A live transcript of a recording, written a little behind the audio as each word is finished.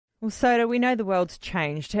Well, Soda, we know the world's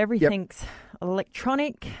changed. Everything's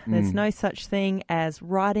electronic. There's no such thing as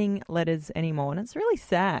writing letters anymore, and it's really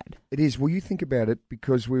sad. It is. Well, you think about it,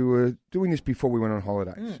 because we were doing this before we went on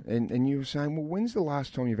holidays, and you were saying, well, when's the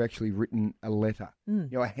last time you've actually written a letter? You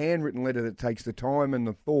know, a handwritten letter that takes the time and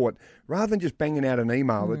the thought, rather than just banging out an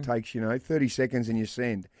email that takes, 30 seconds and you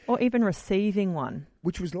send. Or even receiving one.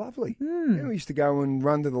 Which was lovely. We used to go and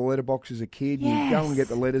run to the letterbox as a kid. You'd go and get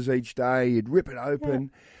the letters each day. You'd rip it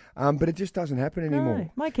open. But it just doesn't happen anymore.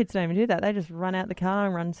 No, my kids don't even do that. They just run out the car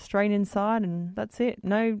and run straight inside, and that's it.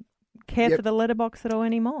 No care for the letterbox at all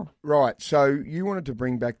anymore. Right. So you wanted to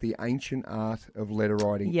bring back the ancient art of letter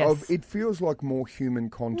writing. Yes. It feels like more human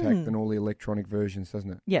contact than all the electronic versions, doesn't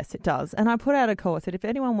it? Yes, it does. And I put out a call. I said, if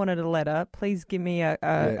anyone wanted a letter, please give me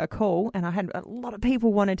a call. And I had a lot of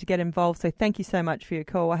people wanted to get involved. So thank you so much for your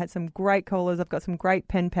call. I had some great callers. I've got some great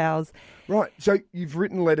pen pals. Right. So you've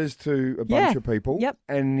written letters to a bunch of people. Yep.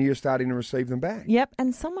 And you're starting to receive them back. Yep.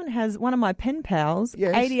 And one of my pen pals,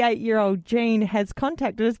 88-year-old Jean, has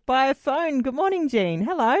contacted us by phone. Good morning, Jean.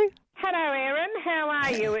 Hello. Hello, Erin. How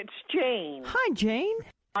are you? It's Jean. Hi, Jean.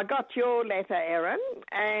 I got your letter, Erin,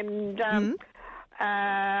 and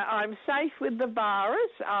I'm safe with the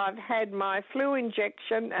virus. I've had my flu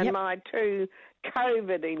injection and my 2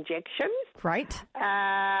 COVID injections. Great.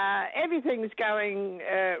 Everything's going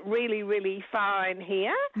really, really fine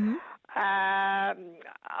here. I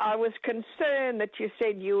was concerned that you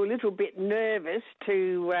said you were a little bit nervous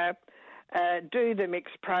to do the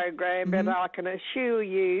mixed program, but I can assure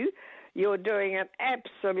you you're doing an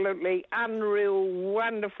absolutely unreal,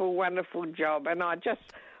 wonderful, wonderful job, and I just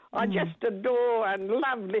adore and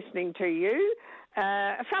love listening to you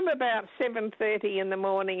from about 7:30 in the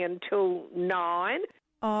morning until 9.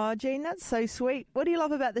 Oh, Jean, that's so sweet. What do you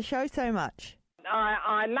love about the show so much?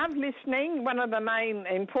 I love listening. One of the main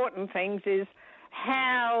important things is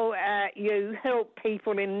how you help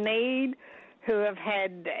people in need who have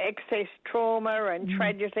had excess trauma and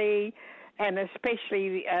tragedy, and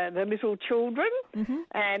especially the little children,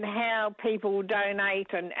 and how people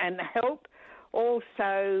donate and help.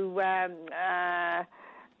 Also,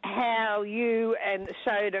 how you and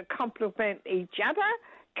Soda complement each other.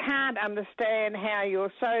 Can't understand how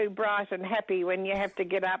you're so bright and happy when you have to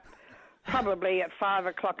get up probably at 5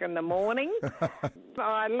 o'clock in the morning.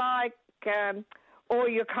 I like all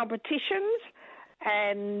your competitions.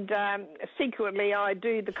 And secretly, I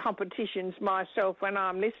do the competitions myself when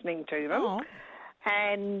I'm listening to them. Oh.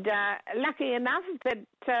 And lucky enough that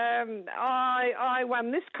I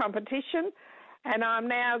won this competition, and I'm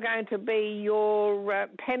now going to be your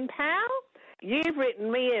pen pal. You've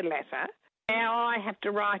written me a letter. Now I have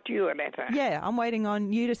to write you a letter. Yeah, I'm waiting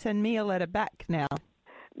on you to send me a letter back now.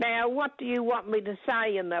 Now, what do you want me to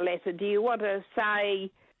say in the letter? Do you want to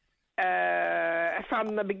say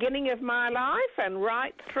from the beginning of my life and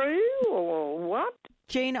right through, or what?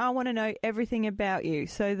 Jean, I want to know everything about you.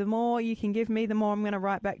 So the more you can give me, the more I'm going to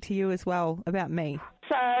write back to you as well about me.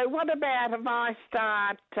 So what about if I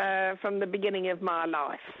start from the beginning of my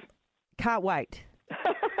life? Can't wait.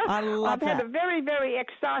 I love I've had a very, very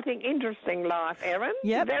exciting, interesting life, Erin.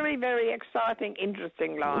 Yep. Very, very exciting,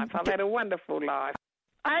 interesting life. I've had a wonderful life.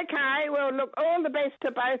 Okay, well, look, all the best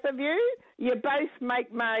to both of you. You both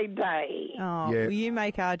make my day. Oh, well, you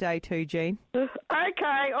make our day too, Jean.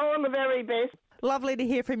 Okay, all the very best. Lovely to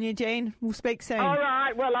hear from you, Jean. We'll speak soon. All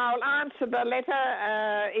right, well, I'll answer the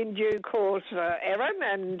letter in due course, Erin,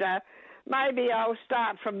 and maybe I'll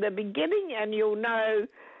start from the beginning and you'll know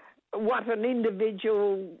what an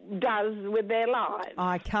individual does with their lives.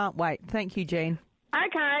 I can't wait. Thank you, Jean.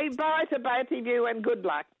 Okay, bye to both of you and good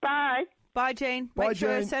luck. Bye. Bye, Jean. Bye, Make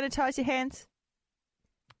sure to Jean. sanitise your hands.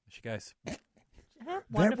 There she goes. How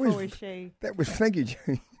wonderful is she? Thank you,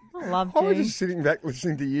 Jane. I love I was Jean. just sitting back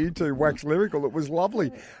listening to you two wax lyrical. It was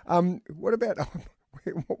lovely. What about,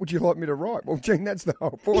 what would you like me to write? Well, Jean, that's the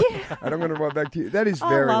whole point. Yeah. And I'm going to write back to you. That is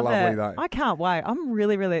very I love lovely, it. though. I can't wait. I'm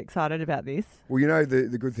really, really excited about this. Well, you know,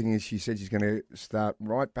 the good thing is she said she's going to start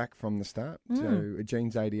right back from the start. So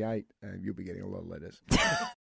Jean's 88, you'll be getting a lot of letters.